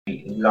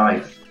In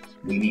life,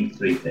 we need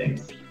three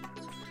things.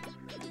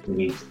 We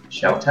need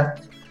shelter,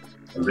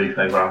 a roof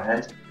over our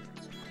head,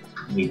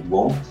 we need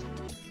warmth,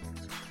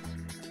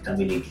 and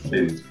we need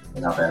food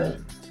in our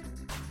belly.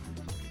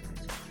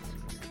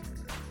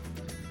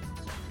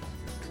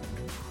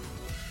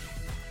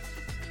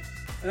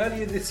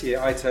 Earlier this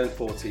year, I turned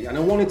 40 and I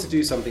wanted to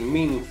do something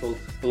meaningful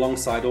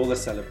alongside all the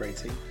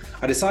celebrating.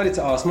 I decided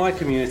to ask my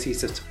community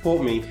to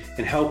support me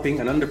in helping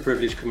an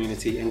underprivileged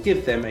community and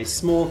give them a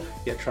small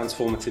yet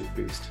transformative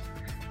boost.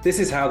 This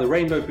is how the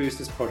Rainbow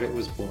Boosters project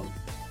was born.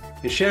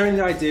 In sharing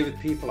the idea with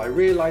people, I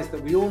realised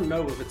that we all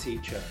know of a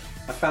teacher,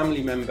 a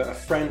family member, a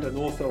friend, an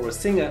author or a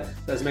singer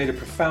that has made a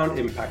profound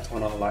impact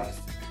on our life.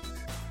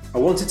 I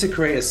wanted to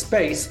create a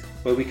space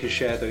where we could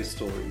share those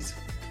stories.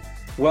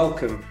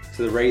 Welcome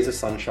to the Rays of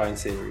Sunshine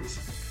series.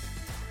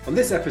 On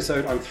this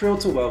episode, I'm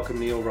thrilled to welcome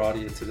Neel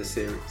Radia to the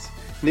series.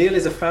 Neel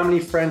is a family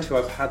friend who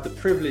I've had the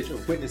privilege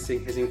of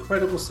witnessing his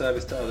incredible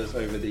service to others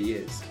over the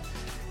years.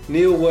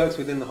 Neel works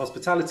within the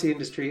hospitality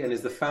industry and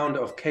is the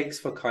founder of Cakes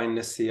for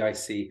Kindness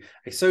CIC,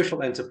 a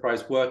social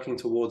enterprise working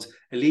towards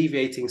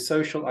alleviating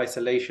social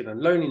isolation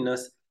and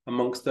loneliness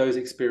amongst those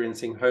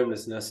experiencing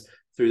homelessness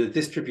through the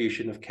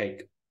distribution of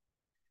cake.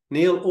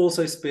 Neel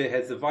also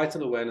spearheads the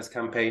vital awareness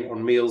campaign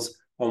on Meals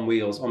on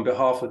Wheels on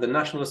behalf of the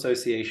National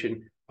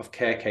Association of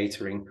Care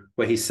Catering,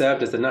 where he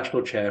served as the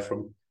national chair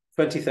from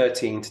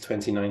 2013 to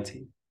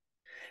 2019.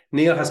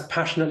 Neel has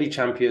passionately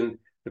championed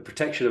the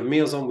protection of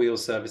Meals on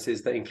Wheels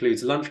services that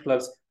includes lunch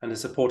clubs and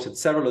has supported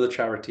several other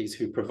charities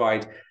who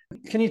provide.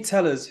 Can you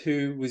tell us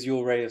who was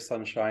your ray of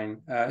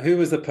sunshine? Who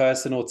was the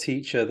person or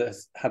teacher that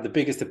has had the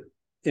biggest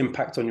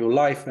impact on your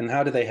life, and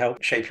how did they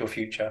help shape your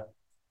future?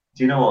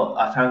 Do you know what?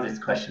 I found this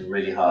question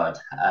really hard.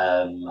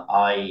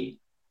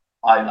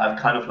 I've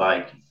kind of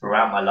like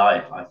throughout my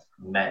life, I've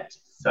met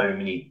so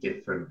many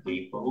different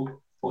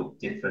people for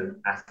different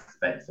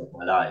aspects of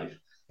my life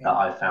that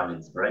I found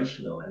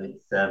inspirational. And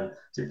it's to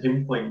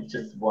pinpoint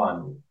just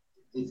one,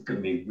 it's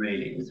going to be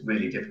it's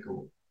really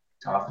difficult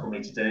task for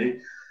me to do.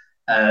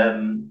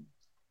 Um,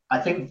 I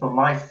think from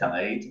my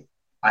side,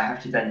 I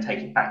have to then take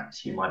it back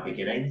to my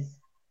beginnings,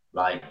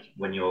 like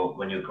when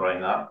you're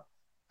growing up.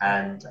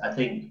 And I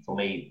think for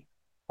me,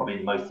 probably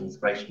the most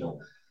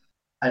inspirational.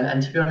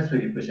 And to be honest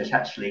with you, British,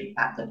 actually,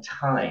 at the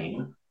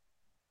time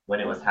when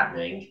it was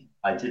happening,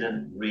 I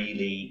didn't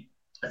really,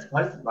 I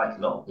suppose, like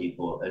a lot of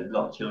people, a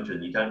lot of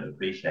children, you don't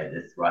appreciate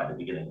this right at the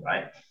beginning,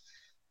 right?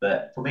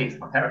 But for me, it's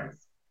my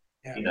parents.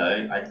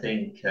 Yeah. I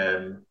think,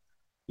 a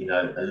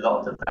lot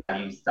of the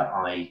values that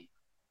I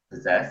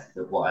possess,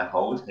 that what I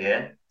hold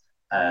here,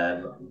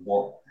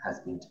 what has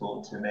been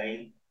taught to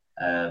me,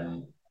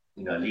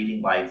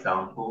 leading by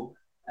example,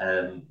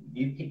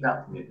 you pick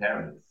that from your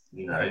parents,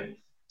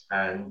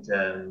 and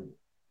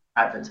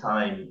at the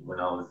time when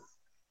I was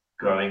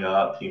growing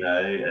up,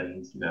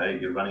 and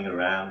you're running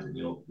around and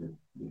you're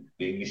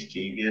being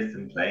mischievous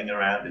and playing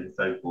around and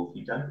so forth,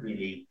 you don't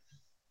really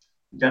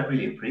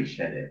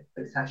appreciate it.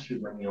 But it's actually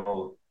when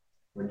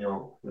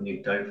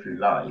you go through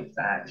life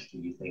that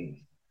actually you think,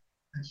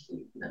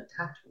 actually, dad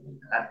taught me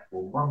that,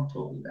 or mum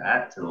taught me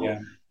that, or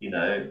Yeah.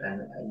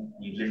 and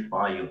you live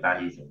by your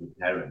values of your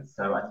parents.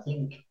 So I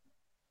think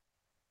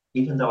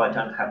even though I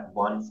don't have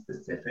one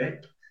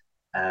specific,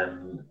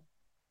 um,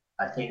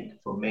 I think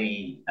for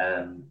me,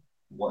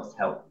 what's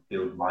helped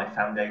build my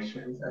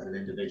foundations as an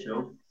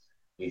individual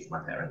is my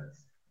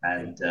parents.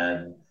 And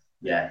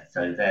yeah,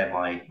 so they're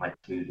my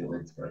two little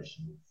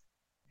inspirations.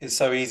 It's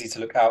so easy to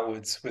look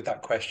outwards with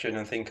that question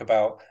and think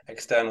about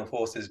external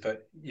forces,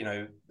 but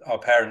our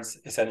parents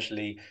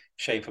essentially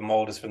shape and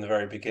mold us from the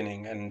very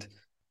beginning. And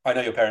I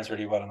know your parents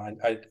really well,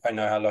 and I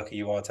know how lucky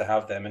you are to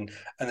have them. And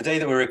the day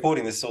that we're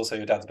recording this is also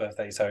your dad's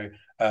birthday, so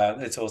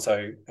it's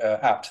also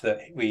apt that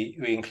we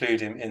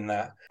include him in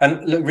that.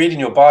 And look, reading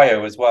your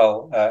bio as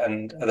well,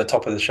 and at the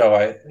top of the show,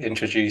 I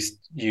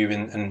introduced you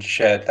and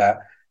shared that.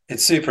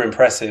 It's super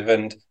impressive,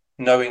 and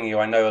knowing you,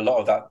 I know a lot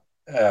of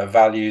that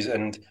values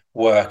and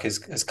work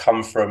has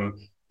come from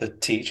the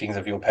teachings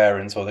of your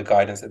parents or the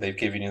guidance that they've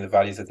given you, the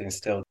values that they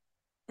instilled.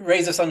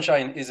 Rays of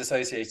Sunshine is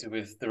associated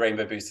with the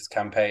Rainbow Boosters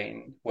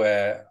campaign,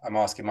 where I'm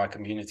asking my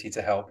community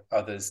to help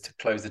others to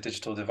close the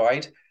digital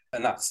divide.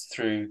 And that's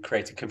through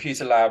creating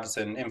computer labs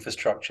and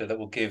infrastructure that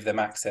will give them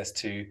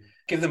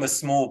a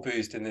small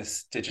boost in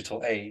this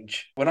digital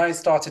age. When I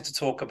started to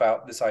talk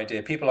about this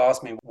idea, people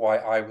asked me why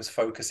I was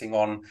focusing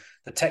on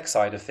the tech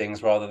side of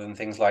things rather than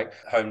things like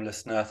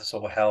homelessness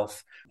or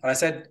health. And I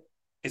said,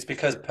 it's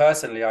because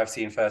personally, I've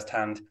seen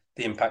firsthand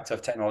the impact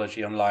of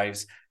technology on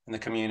lives and the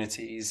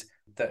communities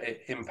that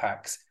it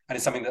impacts. And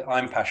it's something that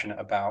I'm passionate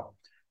about.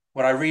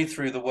 When I read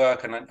through the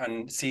work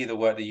and see the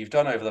work that you've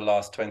done over the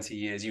last 20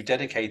 years, you've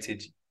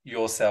dedicated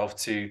yourself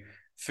to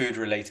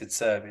food-related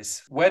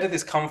service. Where did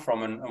this come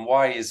from, and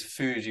why is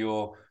food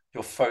your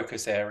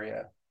focus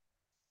area?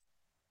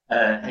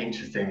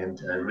 Interesting and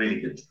a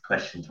really good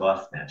question to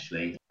ask me,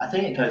 actually. I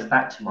think it goes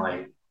back to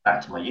my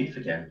youth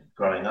again,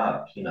 growing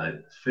up.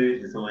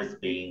 Food has always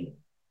been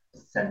a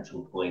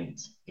central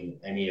point in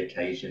any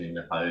occasion in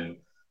the home,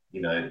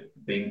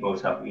 being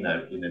brought up,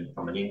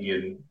 from an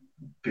Indian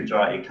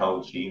Gujarati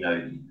culture,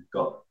 you've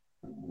got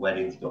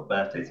weddings, you've got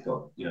birthdays,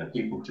 you've got,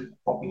 people just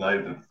popping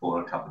over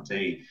for a cup of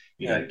tea,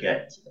 Yeah.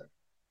 get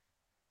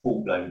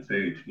full blown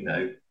food,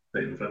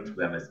 put in front of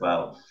them as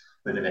well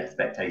with an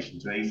expectation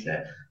to eat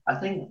it. I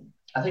think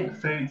I think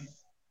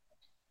food's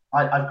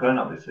I've grown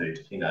up with food,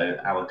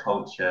 our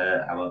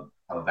culture,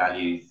 our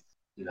values,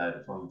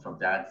 from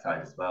dad's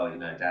side as well.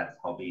 Dad's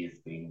hobby has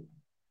been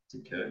to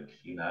cook,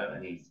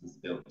 and he's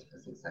built a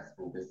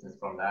successful business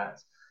from that.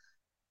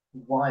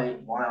 Why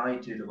I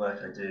do the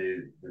work I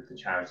do with the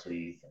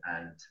charities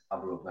and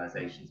other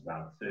organisations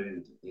around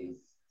food is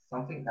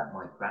something that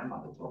my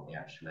grandmother taught me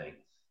actually.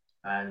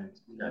 And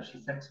she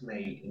said to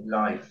me, in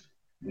life,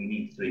 we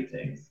need three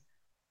things.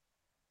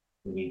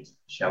 We need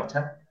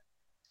shelter,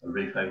 a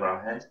roof over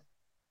our head,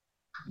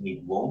 we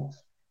need warmth,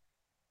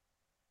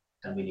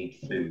 and we need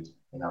food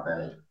in our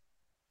belly.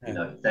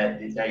 Yeah.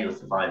 They're your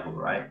survival,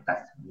 right?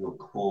 That's your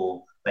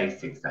core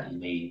basics that you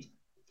need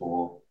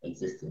for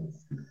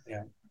existence.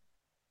 Yeah.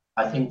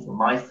 I think from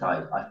my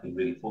side, I've been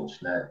really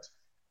fortunate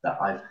that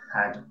I've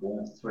had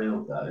all three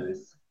of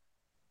those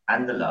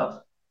and the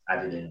love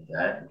added in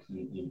there.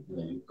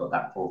 You've got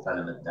that fourth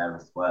element there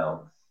as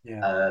well.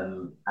 Yeah.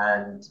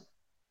 And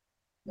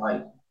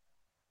like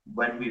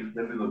when we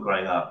were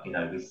growing up,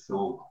 we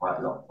saw quite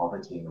a lot of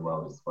poverty in the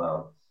world as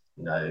well.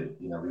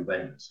 We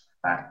went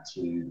back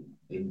to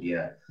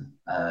India,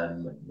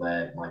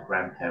 where my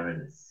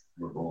grandparents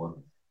were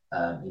born.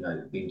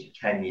 Been to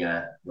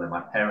Kenya, where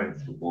my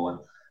parents were born,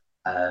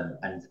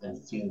 and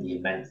seeing the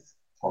immense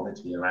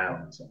poverty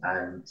around.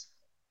 And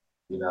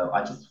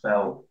I just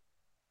felt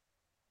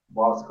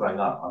whilst growing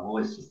up, I've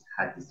always just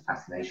had this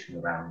fascination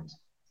around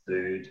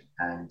food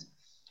and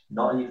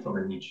not only from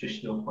a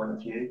nutritional point of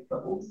view,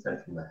 but also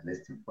from a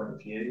holistic point of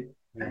view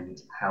Yeah.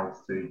 and how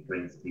food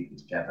brings people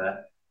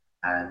together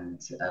and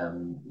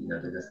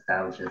the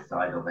nostalgia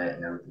side of it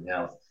and everything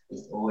else.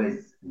 It's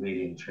always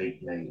really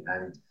intrigued me,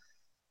 and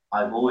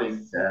I've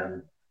always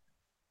um,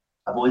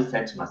 I've always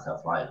said to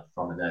myself, like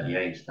from an early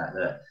age, that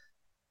look,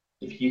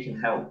 if you can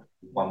help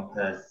one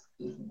person,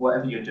 if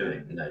whatever you're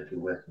doing, if you're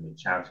working with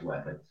charity,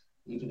 whatever,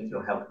 even if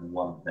you're helping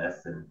one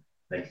person,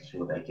 making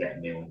sure they get a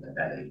meal in their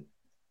belly,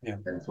 Yeah.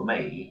 then for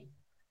me,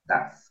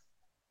 that's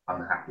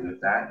I'm happy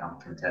with that. I'm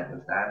content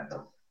with that.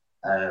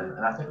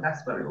 And I think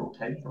that's where it all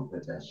came from,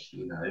 British,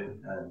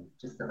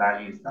 just the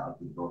values that I've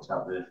been brought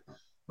up with.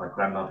 My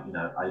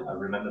grandmother, I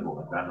remember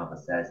what my grandmother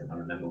says and I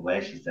remember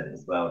where she said it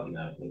as well.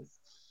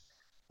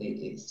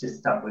 It's just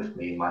stuck with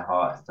me in my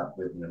heart, stuck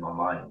with me in my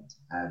mind.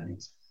 And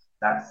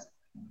that's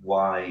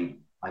why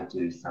I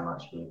do so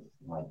much with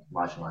like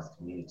marginalized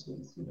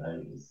communities.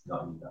 It's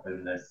not only the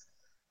homeless,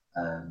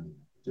 um,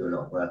 do a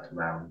lot of work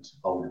around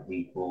older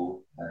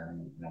people,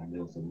 around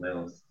Meals on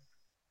Wheels,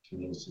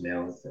 community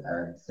meals.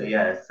 So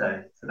yeah,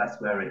 so that's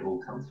where it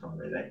all comes from,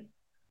 really.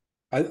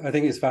 I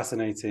think it's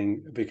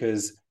fascinating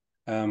because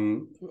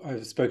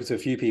I've spoken to a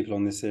few people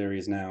on this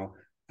series now,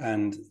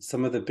 and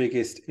some of the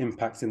biggest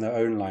impacts in their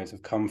own lives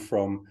have come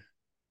from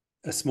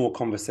a small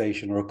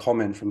conversation or a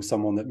comment from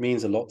someone that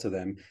means a lot to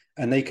them,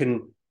 and they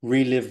can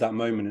relive that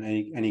moment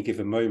at any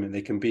given moment.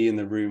 They can be in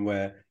the room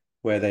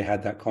where they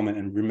had that comment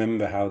and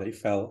remember how they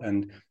felt.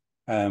 And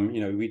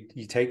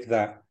you take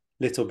that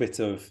little bit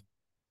of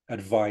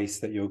advice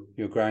that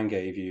your gran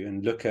gave you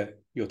and look at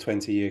your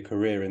 20-year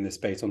career in this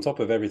space on top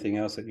of everything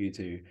else that you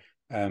do,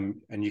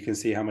 and you can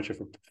see how much of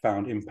a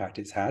profound impact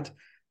it's had,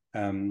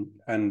 and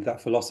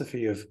that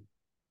philosophy of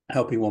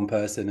helping one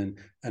person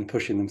and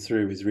pushing them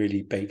through is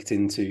really baked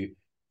into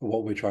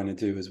what we're trying to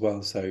do as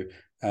well. So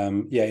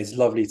yeah, it's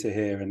lovely to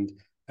hear, and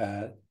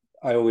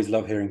I always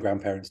love hearing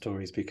grandparent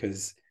stories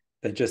because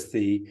they're just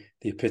the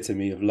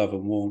epitome of love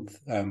and warmth,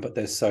 but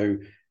they're so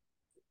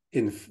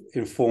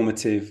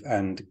informative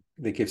and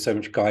they give so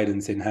much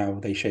guidance in how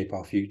they shape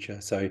our future.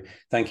 So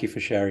thank you for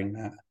sharing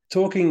that.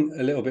 Talking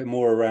a little bit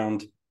more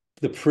around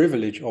the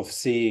privilege of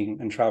seeing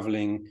and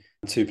traveling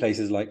to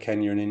places like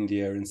Kenya and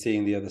India and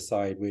seeing the other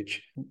side,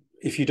 which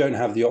if you don't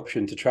have the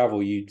option to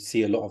travel, you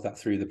see a lot of that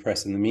through the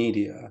press and the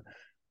media.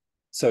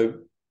 So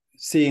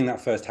seeing that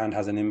firsthand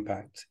has an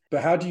impact.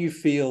 But how do you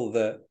feel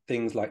that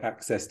things like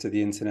access to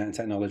the internet and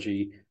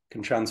technology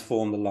can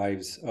transform the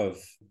lives of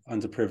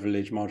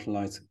underprivileged,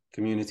 marginalized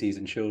communities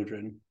and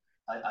children?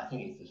 I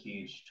think it's a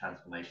huge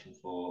transformation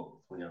for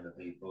younger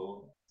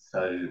people. So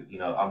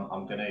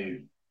I'm going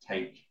to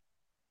take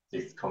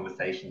this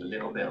conversation a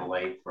little bit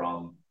away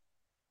from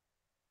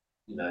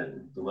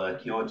the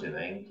work you're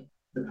doing.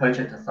 The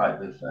project I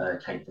started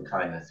with Cake for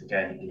Kindness,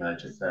 again,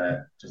 just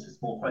a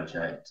small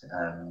project,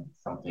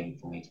 something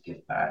for me to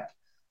give back.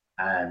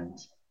 And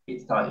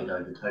it started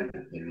over the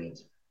COVID period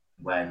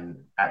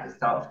when, at the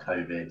start of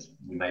COVID,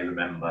 you may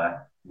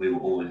remember, we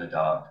were all in the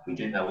dark. We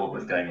didn't know what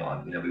was going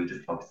on. We were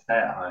just told to stay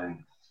at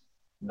home,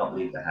 not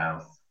leave the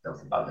house. There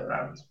was a bug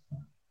around,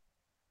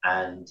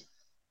 and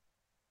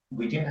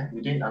we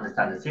didn't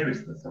understand the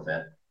seriousness of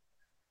it.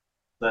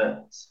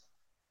 But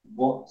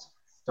what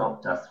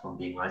stopped us from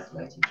being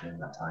isolated during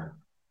that time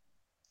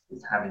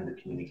is having the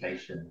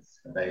communications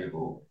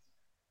available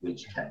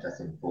which kept us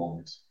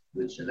informed,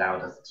 which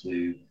allowed us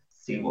to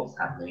see what's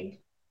happening,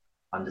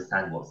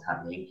 understand what's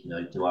happening,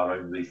 do our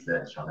own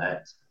research on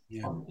it,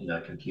 Yeah. on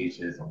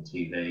computers, on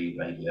TV,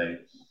 radio,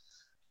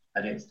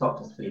 and it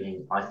stopped us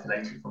feeling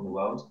isolated from the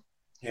world.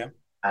 Yeah.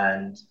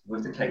 And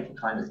with the Cape for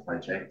Kindness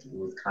project, it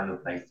was kind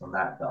of based on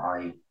that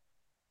I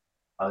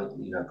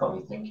got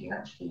me thinking.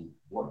 Actually,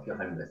 what if you're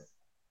homeless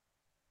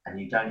and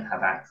you don't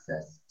have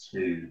access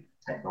to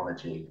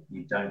technology?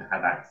 You don't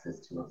have access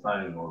to a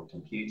phone or a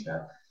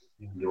computer.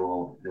 Yeah.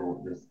 You're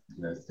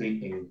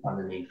sleeping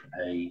underneath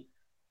a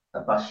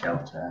bus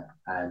shelter,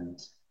 and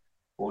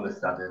all of a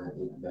sudden,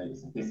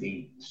 it's a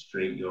busy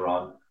street you're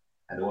on,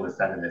 and all of a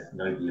sudden there's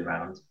nobody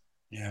around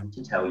Yeah.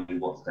 to tell you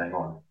what's going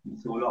on. You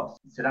feel lost.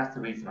 So that's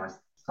the reason I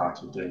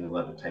started doing the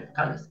work with Cape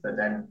Kindness. But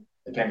then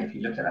again, if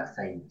you look at that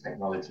same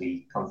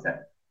technology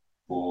concept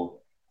for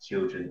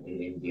children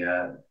in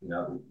India,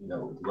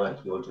 the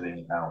work you're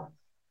doing about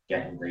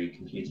getting the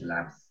computer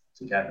labs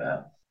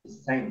together, it's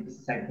the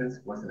same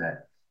principle, isn't it?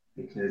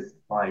 Because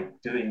by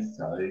doing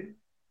so,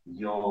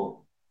 you're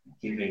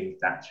giving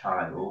that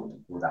child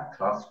or that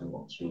classroom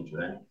of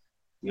children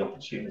the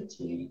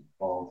opportunity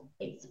of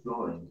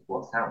exploring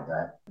what's out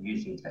there,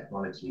 using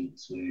technology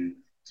to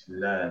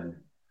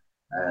learn.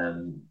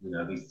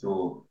 We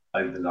saw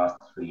over the last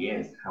 3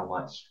 years how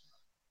much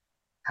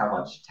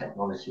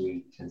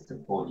technology can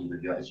support you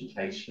with your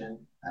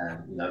education,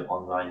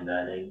 online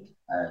learning,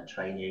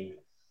 training,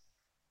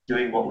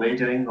 doing what we're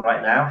doing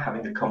right now,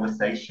 having a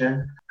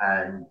conversation.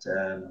 And,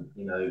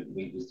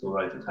 we saw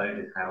over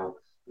COVID how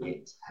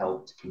it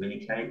helped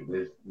communicate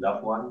with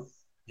loved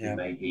ones who Yeah.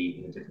 may be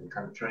in a different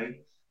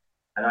country.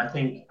 And I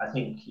think,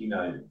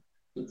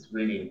 it's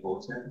really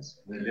important.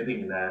 We're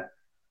living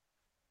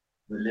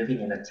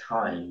in a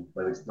time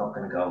where it's not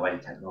going to go away,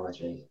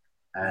 technology.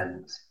 Yeah.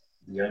 And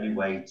the only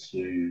way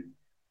to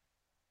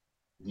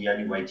the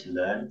only way to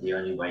learn, the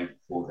only way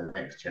for the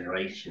next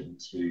generation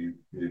to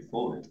move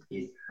forward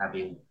is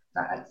having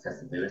that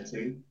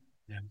accessibility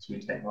Yeah. to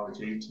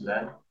technology to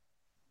learn.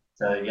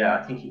 So yeah,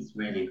 I think it's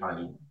really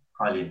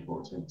highly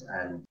important.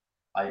 And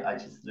I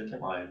just look at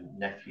my own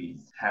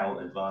nephews, how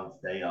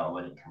advanced they are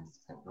when it comes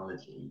to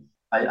technology.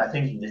 I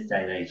think in this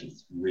day and age,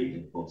 it's really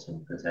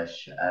important,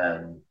 Pradesh.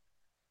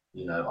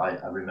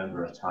 I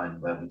remember a time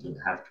where we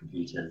didn't have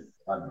computers.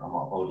 I'm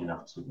not old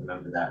enough to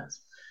remember that.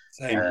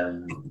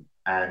 Same.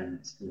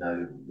 And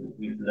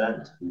we've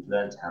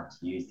learned how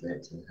to use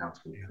it and how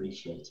to Yeah.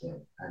 appreciate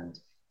it, and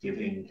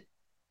giving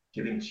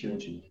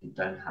children who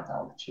don't have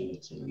that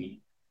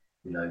opportunity,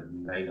 who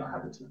may not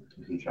have a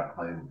computer at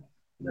home,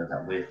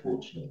 that we're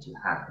fortunate to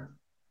have,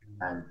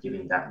 and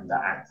giving that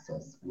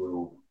access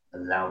will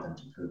allow them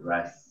to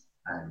progress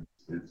and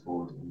move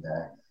forward in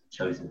their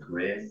chosen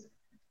careers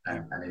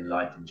Yeah. and in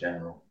life in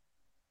general.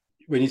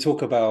 When you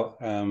talk about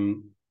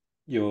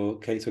your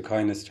Cakes for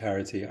Kindness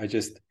charity, I'm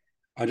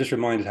just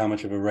reminded how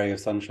much of a ray of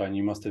sunshine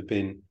you must have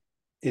been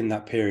in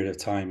that period of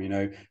time.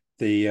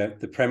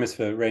 The premise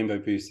for Rainbow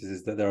Boosters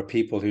is that there are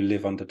people who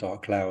live under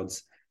dark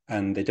clouds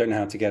and they don't know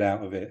how to get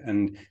out of it.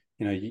 And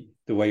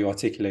the way you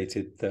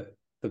articulated that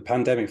the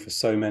pandemic for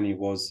so many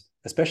was,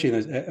 especially in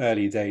those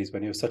early days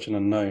when it was such an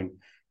unknown,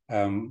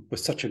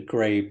 was such a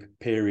grey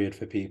period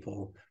for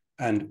people.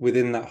 And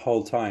within that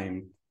whole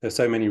time, there's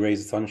so many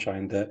rays of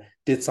sunshine that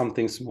did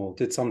something small,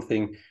 did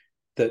something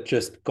that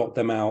just got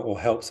them out or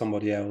helped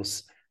somebody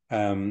else.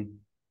 I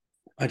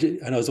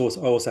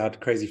also had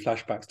crazy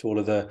flashbacks to all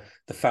of the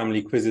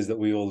family quizzes that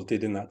we all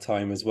did in that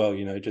time as well,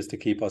 just to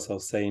keep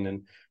ourselves sane.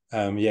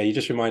 And you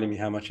just reminded me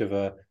how much of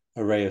a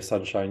ray of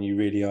sunshine you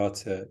really are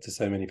to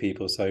so many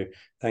people. So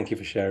thank you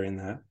for sharing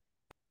that.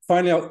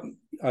 Finally,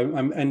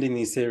 I'm ending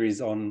these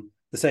series on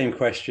the same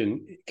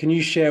question. Can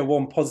you share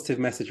one positive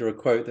message or a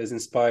quote that has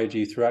inspired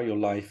you throughout your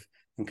life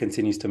and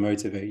continues to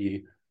motivate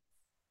you?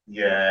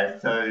 Yeah,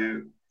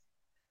 so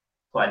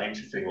quite an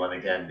interesting one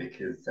again,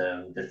 because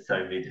there's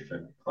so many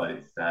different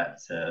quotes that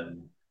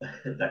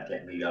that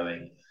get me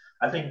going.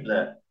 I think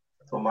that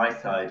for my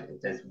side,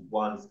 if there's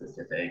one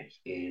specific,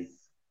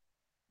 is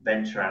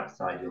venture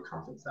outside your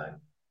comfort zone.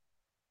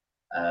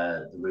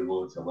 The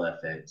rewards are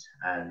worth it,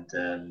 and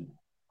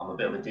I'm a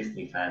bit of a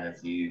Disney fan,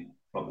 as you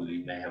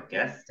probably may have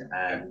guessed,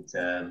 Yeah.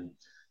 and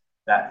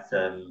that's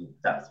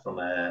from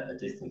a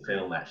Disney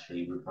film,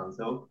 actually,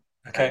 Rapunzel,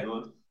 Okay.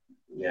 Tangled.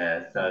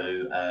 Yeah,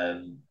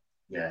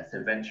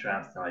 so venture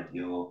outside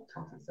your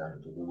comfort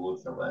zone. The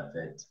rewards are worth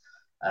it.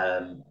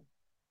 Um,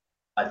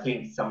 I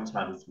think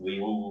sometimes we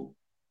all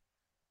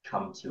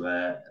come to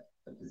a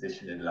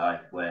position in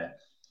life where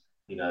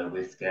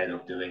we're scared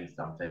of doing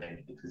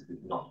something because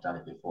we've not done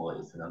it before.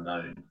 It's an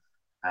unknown,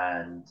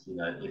 and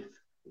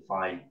if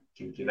I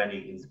can give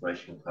any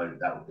inspirational quote,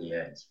 that would be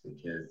it,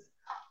 because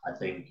I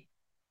think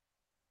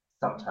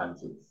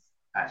sometimes it's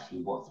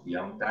actually what's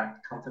beyond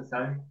that comfort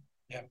zone.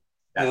 Yeah.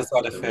 The other That's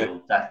side of the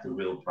fear.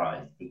 real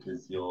prize,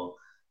 because you're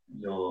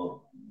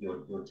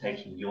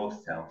taking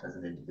yourself as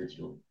an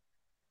individual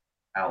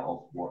out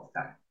of what's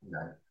that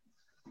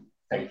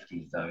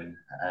safety zone.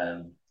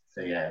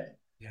 So yeah,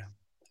 Yeah.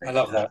 I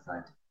love venture that.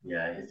 outside.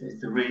 Yeah,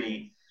 it's a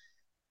really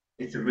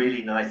it's a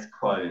really nice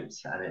quote,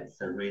 and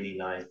it's a really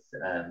nice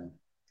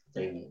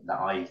thing that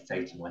I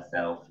say to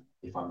myself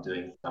if I'm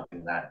doing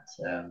something that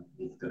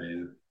is going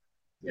to,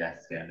 yeah,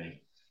 scare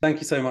me. Thank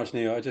you so much,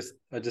 Neel. I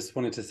just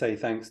wanted to say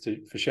thanks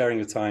for sharing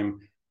your time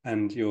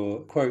and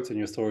your quotes and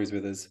your stories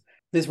with us.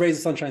 This Raise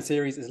the Sunshine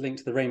series is linked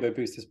to the Rainbow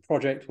Boosters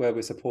project, where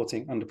we're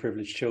supporting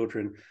underprivileged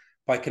children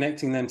by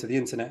connecting them to the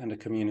internet and a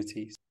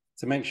community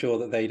to make sure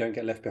that they don't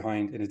get left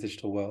behind in a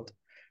digital world.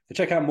 So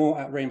check out more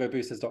at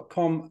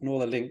rainbowboosters.com, and all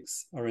the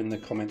links are in the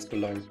comments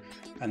below.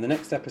 And the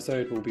next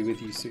episode will be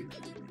with you soon.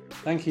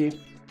 Thank you.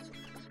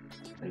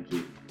 Thank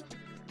you.